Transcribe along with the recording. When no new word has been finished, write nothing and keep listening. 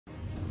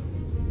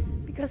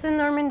Because the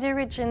Normandy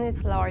region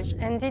is large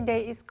and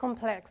D-Day is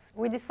complex,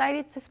 we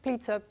decided to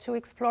split up to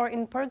explore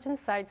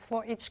important sites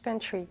for each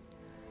country.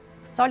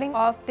 Starting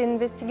off the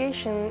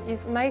investigation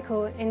is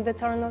Michael in the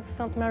town of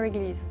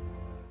Sainte-Mère-Église.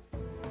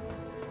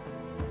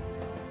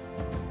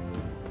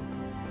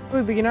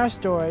 We begin our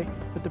story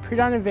with the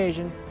pre-dawn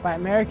invasion by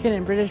American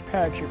and British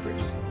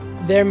paratroopers.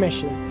 Their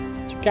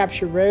mission: to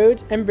capture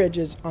roads and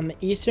bridges on the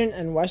eastern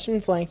and western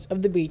flanks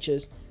of the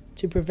beaches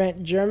to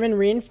prevent German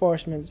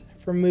reinforcements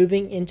from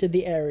moving into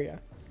the area.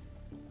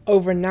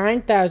 Over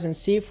 9,000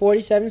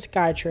 C-47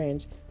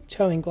 Skytrains,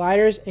 towing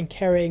gliders and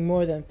carrying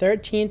more than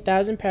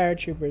 13,000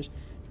 paratroopers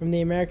from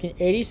the American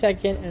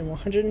 82nd and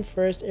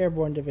 101st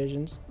Airborne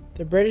Divisions,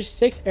 the British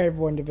 6th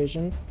Airborne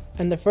Division,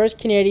 and the 1st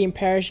Canadian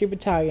Parachute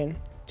Battalion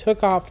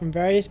took off from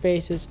various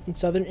bases in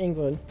southern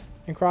England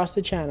and crossed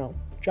the Channel,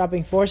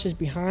 dropping forces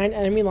behind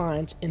enemy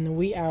lines in the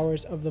wee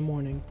hours of the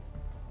morning.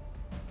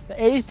 The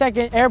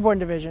 82nd Airborne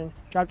Division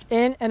dropped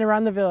in and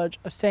around the village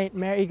of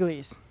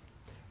Sainte-Mère-Église.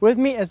 With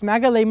me is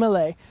Magali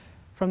Millet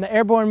from the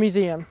Airborne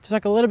Museum to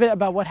talk a little bit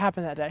about what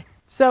happened that day.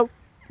 So,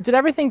 did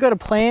everything go to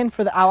plan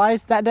for the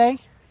Allies that day?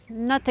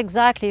 Not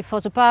exactly, for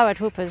the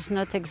paratroopers,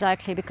 not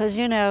exactly, because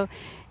you know,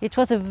 it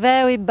was a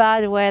very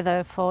bad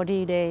weather for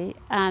D-Day,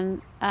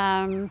 and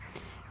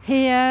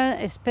here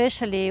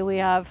especially we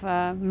have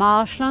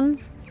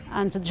marshlands,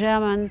 and the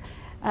German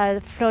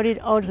flooded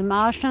all the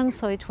marshlands,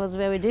 so it was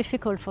very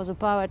difficult for the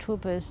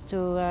paratroopers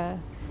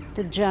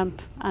to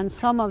jump, and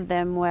some of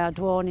them were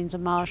drawn in the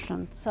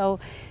marshland. So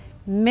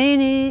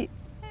many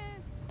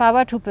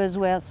paratroopers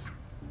were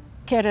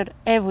scattered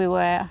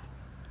everywhere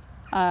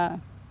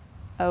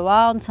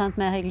around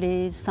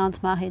Sainte-Mère-Église,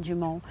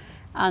 Sainte-Marie-du-Mont,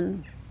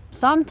 and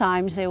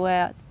sometimes they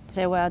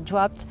were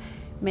dropped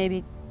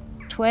maybe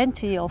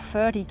 20 or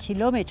 30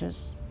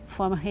 kilometers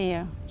from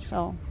here,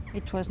 so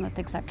it was not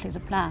exactly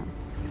the plan.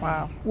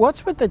 Wow.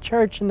 What's with the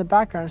church in the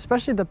background,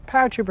 especially the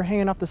paratrooper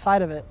hanging off the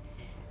side of it?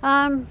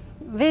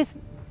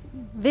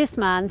 This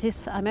man,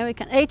 this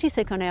American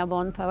 82nd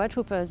Airborne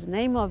paratrooper, the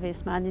name of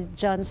this man is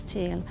John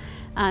Steele.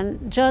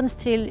 And John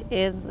Steele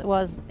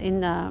was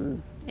in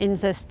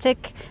the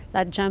stick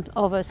that jumped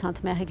over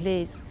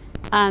Sainte-Mère-Église.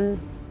 And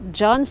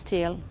John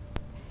Steele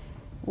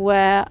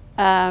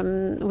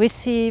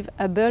received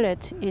a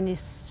bullet in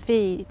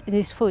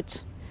his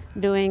foot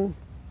during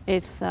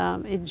his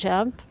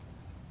jump,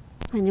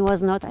 and he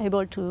was not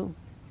able to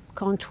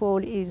control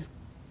his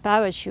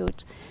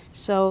parachute,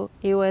 so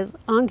he was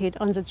hung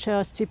on the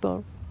church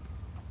steeple.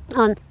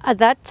 And at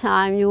that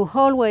time you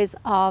always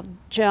have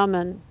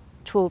German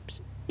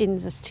troops in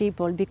the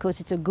steeple because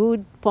it's a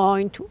good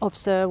point to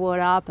observe what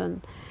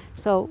happened.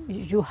 So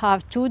you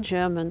have two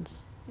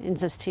Germans in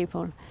the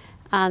steeple,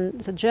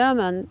 and the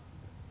German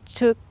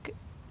took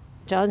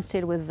John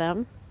Steele with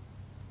them.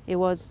 He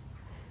was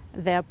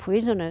their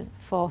prisoner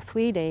for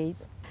 3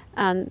 days,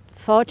 and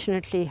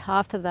fortunately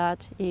after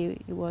that he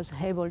was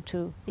able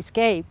to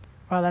escape.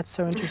 Wow, that's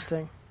so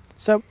interesting.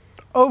 So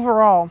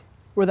overall,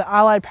 were the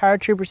Allied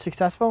paratroopers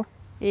successful?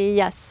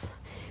 Yes.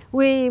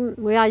 We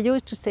are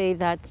used to say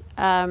that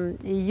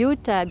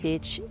Utah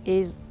Beach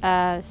is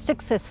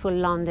successful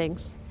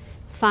landings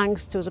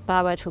thanks to the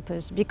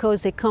paratroopers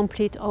because they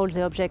complete all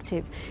the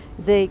objectives.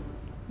 They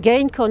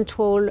gain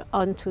control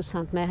onto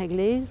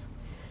Sainte-Mère-Église,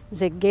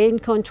 they gain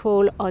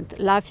control on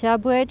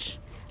Lafayette Bridge,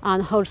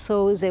 and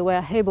also they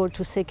were able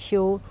to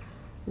secure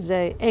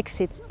the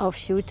exits of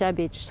Utah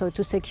Beach, so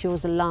to secure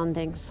the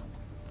landings.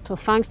 So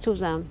thanks to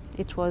them,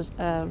 it was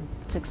a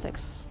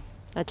success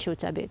at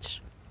Utah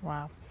Beach.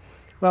 Wow.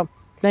 Well,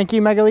 thank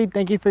you, Magali.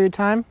 Thank you for your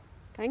time.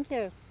 Thank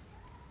you.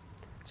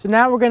 So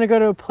now we're going to go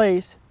to a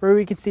place where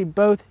we can see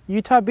both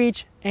Utah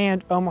Beach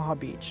and Omaha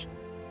Beach.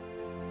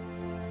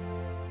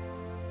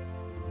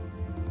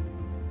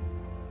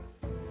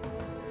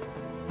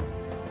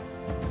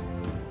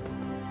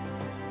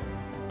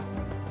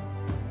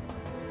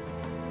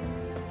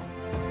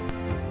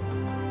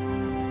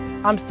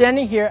 I'm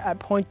standing here at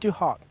Point du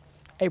Hoc,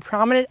 a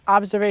prominent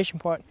observation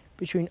point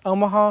between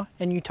Omaha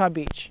and Utah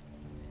Beach.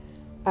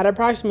 At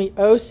approximately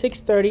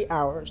 0630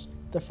 hours,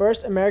 the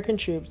first American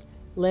troops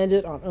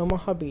landed on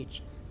Omaha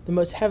Beach, the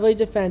most heavily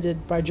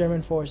defended by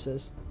German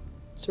forces.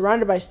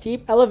 Surrounded by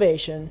steep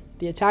elevation,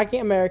 the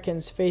attacking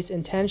Americans faced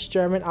intense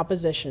German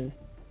opposition.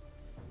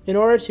 In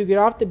order to get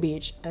off the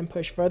beach and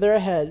push further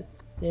ahead,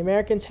 the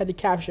Americans had to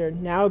capture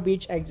narrow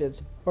beach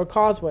exits, or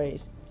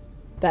causeways,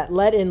 that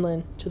led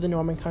inland to the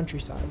Norman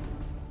countryside.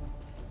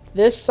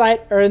 This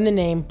site earned the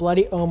name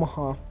Bloody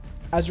Omaha,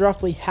 as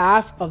roughly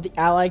half of the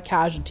Allied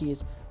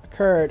casualties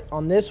occurred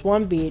on this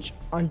one beach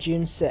on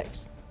June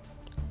 6th.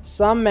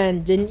 Some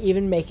men didn't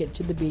even make it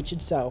to the beach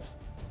itself.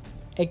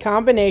 A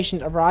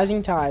combination of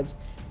rising tides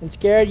and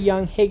scared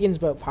young Higgins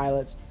boat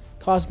pilots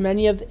caused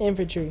many of the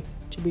infantry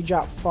to be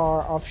dropped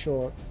far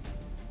offshore.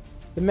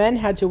 The men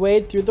had to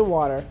wade through the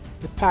water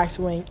with packs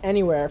weighing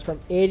anywhere from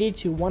 80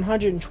 to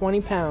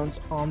 120 pounds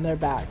on their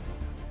back.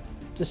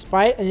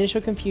 Despite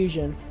initial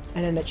confusion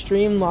and an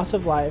extreme loss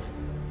of life,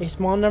 a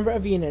small number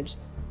of units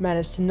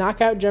managed to knock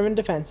out German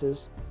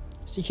defenses,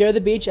 secure the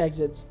beach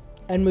exits,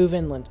 and move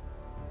inland.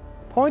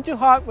 Pointe du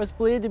Hoc was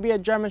believed to be a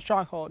German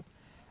stronghold.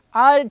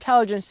 Allied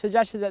intelligence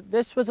suggested that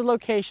this was a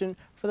location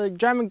for the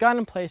German gun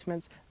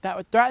emplacements that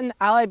would threaten the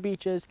Allied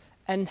beaches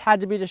and had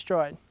to be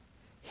destroyed.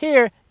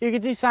 Here, you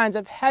can see signs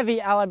of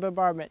heavy Allied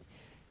bombardment.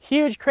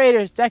 Huge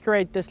craters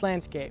decorate this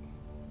landscape.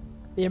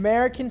 The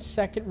American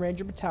 2nd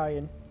Ranger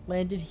Battalion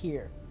landed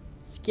here,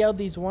 scaled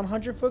these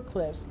 100-foot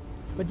cliffs,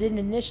 but didn't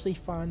initially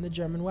find the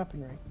German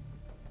weaponry.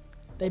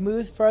 They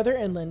moved further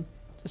inland,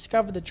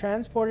 discovered the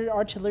transported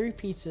artillery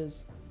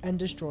pieces, and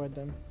destroyed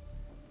them.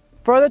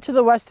 Further to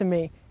the west of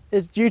me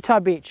is Utah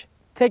Beach,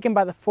 taken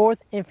by the 4th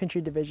Infantry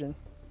Division.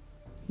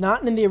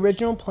 Not in the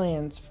original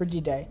plans for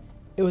D-Day,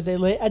 it was a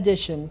late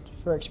addition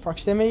for its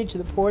proximity to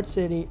the port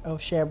city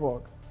of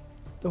Cherbourg.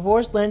 The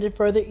force landed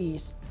further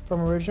east from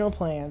original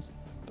plans,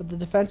 but the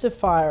defensive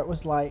fire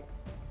was light.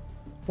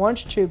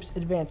 Once troops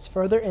advanced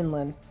further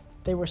inland,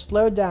 they were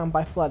slowed down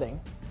by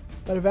flooding,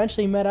 but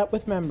eventually met up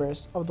with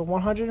members of the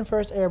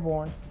 101st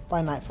Airborne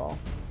by nightfall.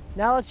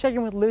 Now let's check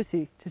in with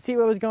Lucy to see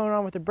what was going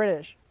on with the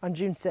British on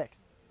June 6th.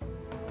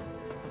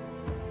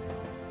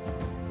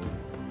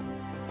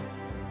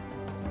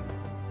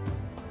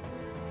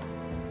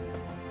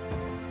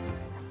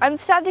 I'm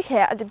standing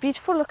here at the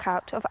beautiful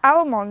lookout of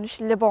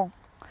Airborne,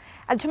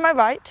 and to my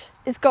right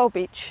is Gold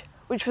Beach,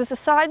 which was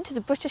assigned to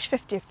the British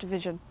 50th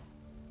Division.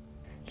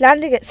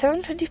 Landing at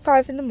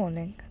 7:25 in the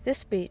morning,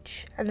 this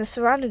beach and the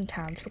surrounding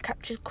towns were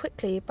captured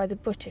quickly by the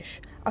British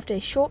after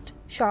a short,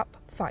 sharp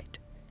fight.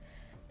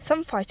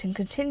 Some fighting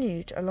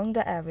continued along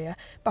the area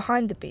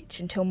behind the beach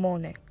until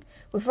morning,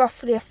 with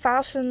roughly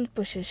 1,000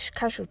 British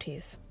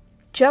casualties.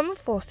 German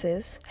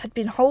forces had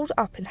been holed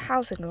up in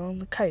housing along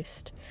the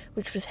coast,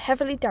 which was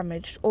heavily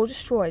damaged or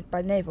destroyed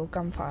by naval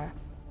gunfire.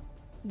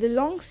 The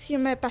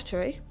Long-Sur-Mer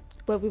battery,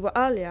 where we were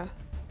earlier,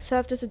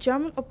 served as a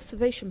German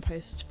observation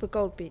post for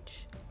Gold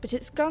Beach, but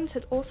its guns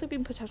had also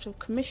been put out of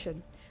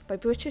commission by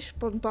British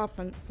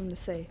bombardment from the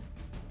sea.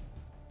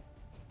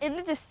 In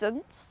the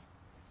distance,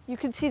 you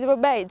can see the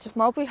remains of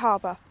Mulberry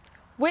Harbour,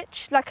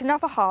 which, like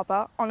another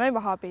harbour on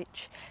Omaha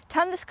Beach,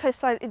 turned this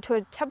coastline into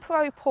a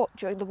temporary port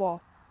during the war.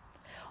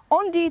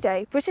 On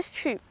D-Day, British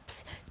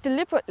troops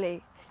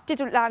deliberately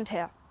didn't land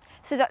here,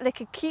 so that they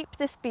could keep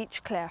this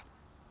beach clear.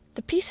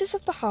 The pieces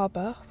of the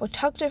harbour were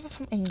tugged over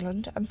from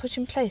England and put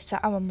in place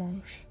at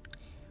Airborne.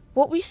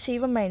 What we see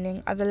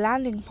remaining are the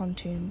landing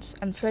pontoons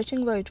and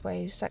floating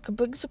roadways that could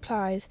bring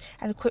supplies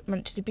and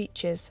equipment to the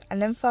beaches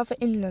and then further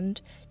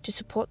inland to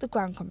support the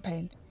ground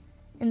campaign.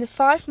 In the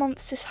 5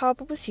 months this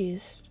harbour was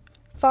used,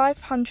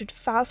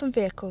 500,000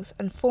 vehicles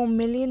and 4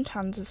 million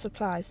tonnes of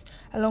supplies,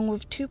 along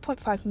with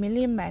 2.5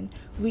 million men,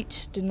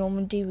 reached the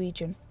Normandy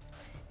region.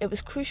 It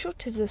was crucial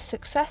to the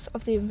success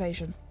of the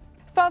invasion.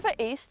 Further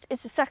east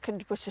is the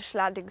second British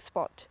landing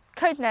spot,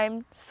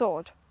 codenamed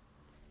Sword.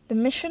 The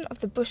mission of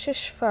the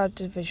British 3rd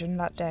Division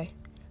that day: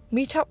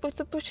 meet up with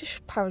the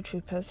British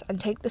paratroopers and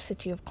take the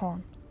city of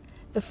Caen.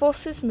 The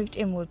forces moved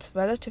inwards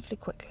relatively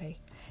quickly,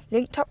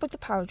 linked up with the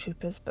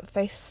paratroopers but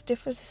faced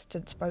stiff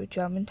resistance by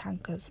German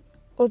tankers.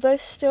 Although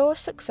still a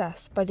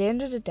success, by the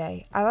end of the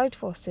day, Allied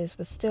forces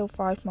were still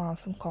 5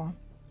 miles from Caen.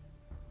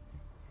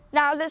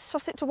 Now let's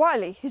toss it to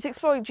Wiley, who's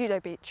exploring Juno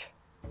Beach.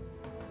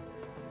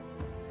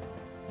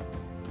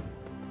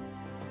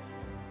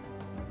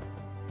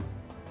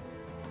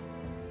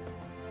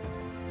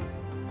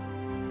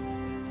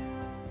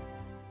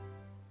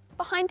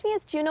 Behind me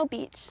is Juno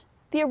Beach.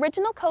 The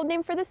original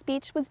codename for this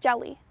beach was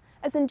Jelly,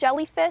 as in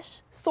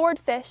jellyfish,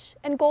 swordfish,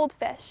 and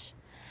goldfish.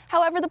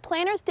 However, the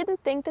planners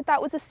didn't think that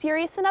that was a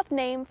serious enough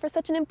name for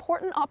such an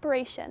important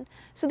operation,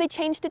 so they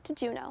changed it to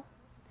Juno.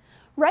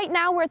 Right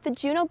now we're at the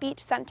Juno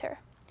Beach Centre.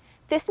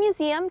 This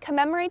museum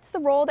commemorates the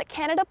role that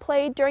Canada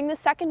played during the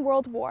Second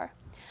World War,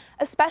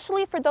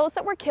 especially for those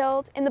that were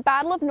killed in the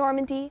Battle of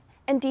Normandy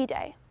and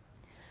D-Day.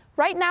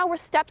 Right now we're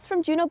steps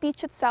from Juno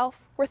Beach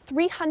itself, where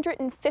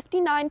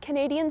 359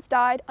 Canadians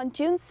died on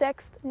June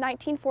 6,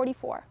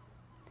 1944.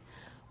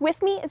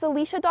 With me is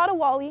Alicia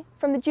Dotawali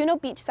from the Juno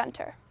Beach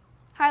Centre.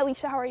 Hi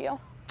Alicia, how are you?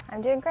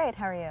 I'm doing great,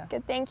 how are you?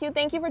 Good, thank you.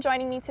 Thank you for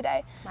joining me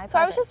today. My pleasure. So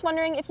I was just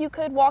wondering if you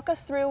could walk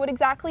us through what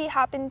exactly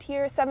happened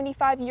here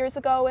 75 years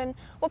ago and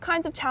what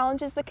kinds of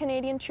challenges the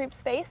Canadian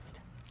troops faced.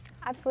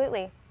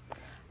 Absolutely.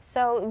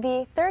 So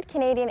the 3rd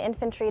Canadian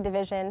Infantry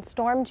Division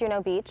stormed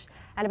Juno Beach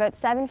at about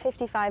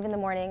 7:55 in the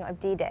morning of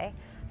D-Day.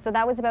 So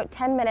that was about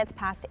 10 minutes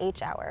past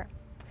H hour.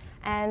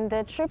 And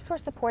the troops were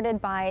supported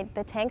by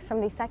the tanks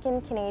from the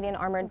 2nd Canadian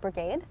Armoured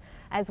Brigade,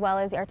 as well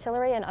as the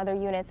artillery and other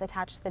units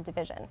attached to the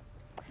division.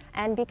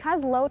 And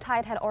because low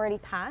tide had already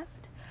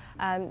passed,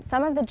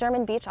 some of the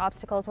German beach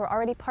obstacles were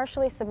already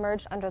partially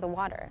submerged under the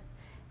water.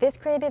 This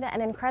created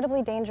an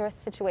incredibly dangerous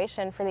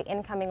situation for the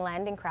incoming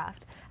landing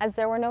craft, as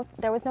there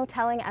was no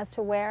telling as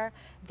to where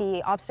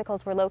the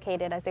obstacles were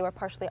located, as they were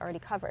partially already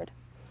covered.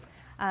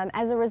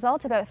 As a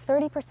result, about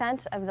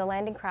 30% of the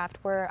landing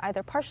craft were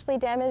either partially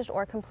damaged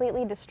or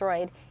completely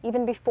destroyed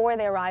even before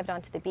they arrived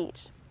onto the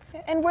beach.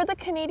 And were the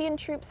Canadian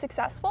troops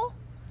successful?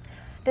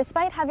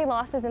 Despite heavy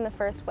losses in the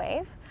first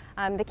wave,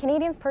 the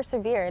Canadians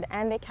persevered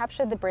and they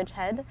captured the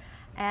bridgehead,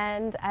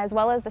 and as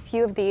well as a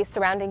few of the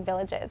surrounding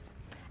villages.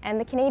 And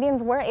the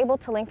Canadians were able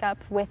to link up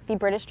with the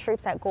British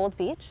troops at Gold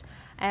Beach,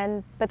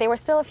 but they were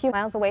still a few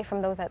miles away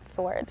from those at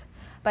Sword.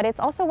 But it's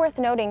also worth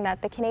noting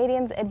that the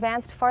Canadians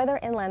advanced farther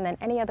inland than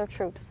any other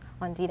troops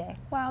on D-Day.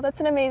 Wow, that's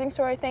an amazing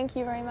story. Thank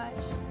you very much.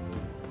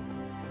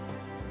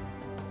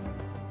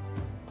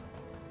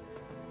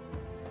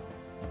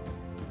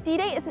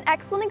 D-Day is an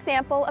excellent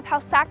example of how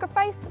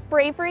sacrifice,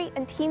 bravery,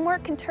 and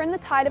teamwork can turn the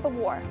tide of a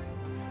war.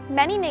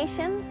 Many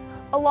nations,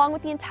 along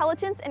with the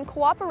intelligence and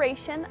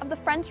cooperation of the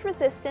French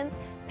resistance,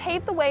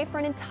 paved the way for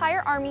an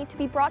entire army to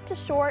be brought to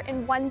shore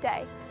in one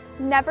day,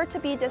 never to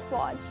be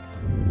dislodged.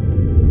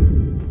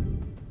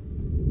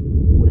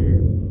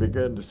 We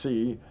began to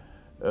see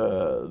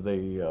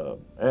the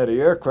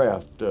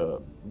anti-aircraft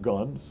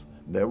guns.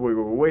 Then we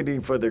were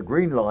waiting for the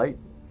green light,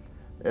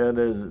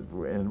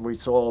 and we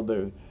saw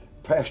the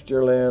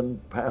pasture land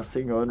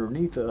passing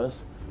underneath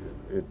us.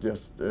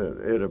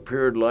 It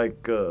appeared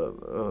like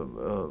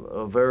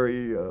a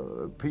very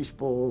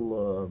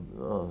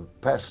peaceful,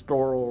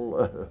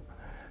 pastoral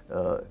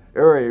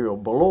area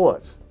below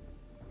us.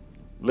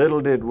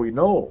 Little did we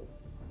know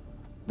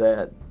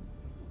that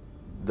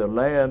the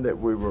land that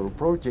we were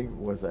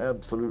approaching was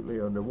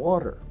absolutely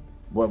underwater.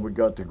 When we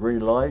got the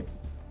green light,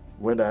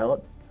 went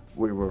out,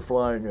 we were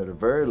flying at a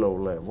very low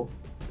level,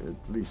 at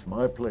least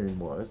my plane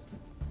was,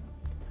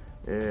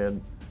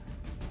 and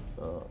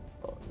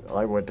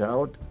I went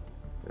out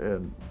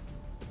and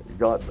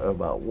got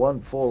about one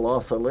full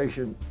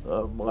oscillation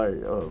of my,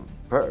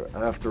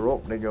 after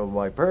opening of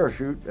my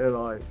parachute, and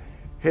I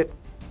hit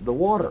the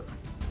water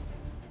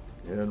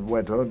and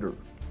went under.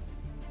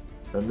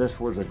 And this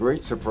was a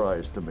great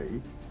surprise to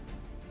me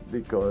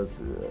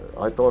because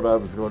I thought I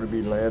was going to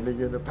be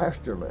landing in a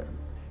pasture land.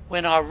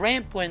 When our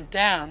ramp went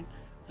down,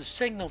 the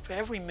signal for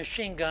every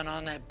machine gun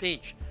on that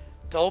beach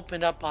to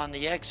open up on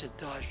the exit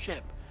to our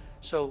ship.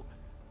 So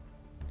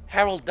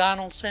Harold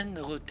Donaldson,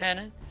 the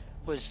lieutenant,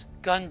 was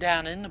gunned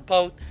down in the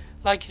boat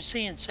like you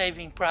see in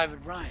Saving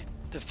Private Ryan.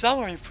 The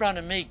fellow in front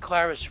of me,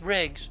 Clarice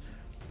Riggs,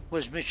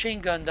 was machine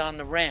gunned on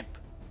the ramp.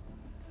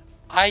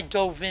 I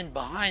dove in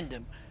behind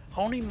him.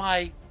 Only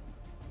my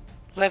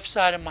left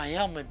side of my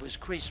helmet was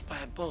creased by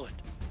a bullet.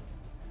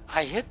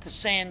 I hit the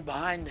sand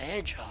behind the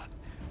Hedgehog,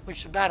 which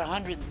is about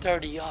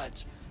 130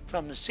 yards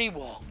from the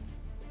seawall.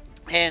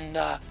 And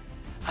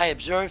I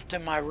observed to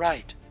my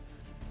right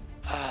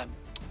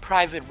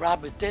Private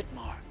Robert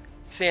Ditmar,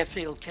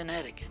 Fairfield,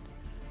 Connecticut.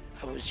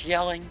 I was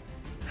yelling.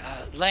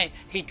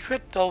 He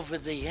tripped over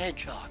the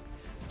Hedgehog,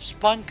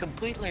 spun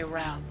completely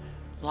around,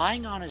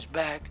 lying on his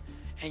back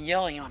and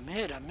yelling, "I'm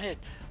hit, I'm hit,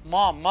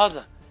 Mom,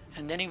 Mother,"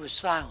 and then he was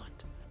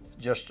silent.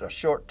 Just a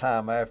short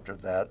time after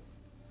that,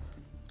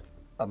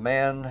 a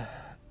man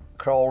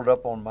crawled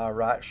up on my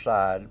right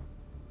side,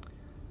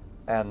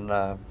 and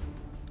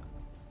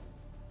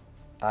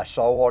I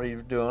saw what he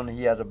was doing.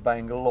 He had a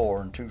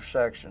Bangalore in two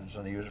sections,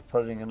 and he was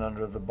putting it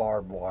under the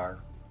barbed wire,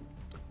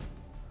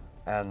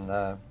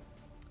 and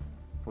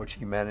which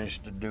he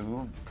managed to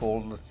do,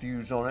 pulled the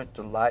fuse on it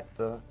to light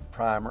the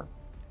primer,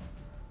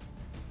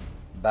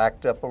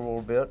 backed up a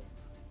little bit,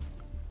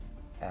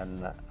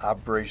 and I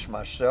braced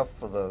myself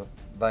for the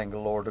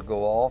Bangalore to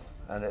go off,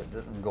 and it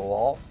didn't go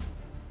off.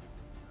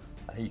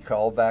 He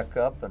crawled back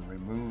up and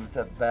removed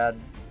that bad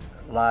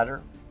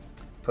lighter,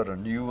 put a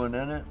new one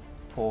in it,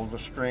 pulled the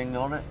string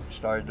on it,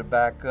 started to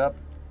back up,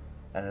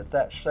 and at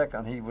that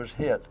second he was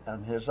hit,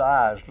 and his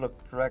eyes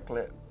looked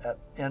directly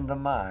into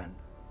mine,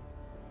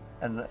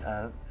 and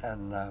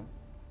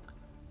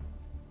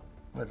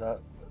with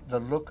the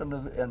look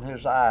in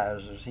his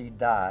eyes as he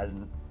died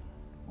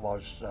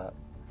was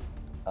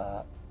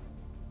a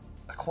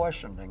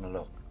questioning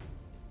look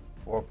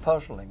or a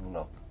puzzling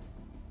look.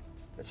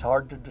 It's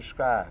hard to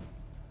describe.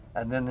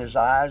 And then his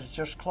eyes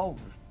just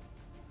closed.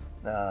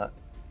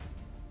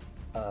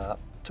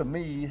 To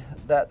me,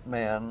 that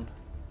man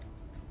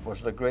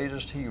was the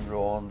greatest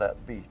hero on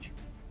that beach,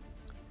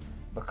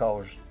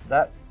 because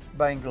that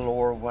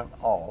Bangalore went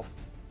off,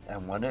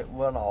 and when it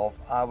went off,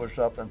 I was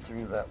up and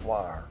through that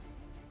wire.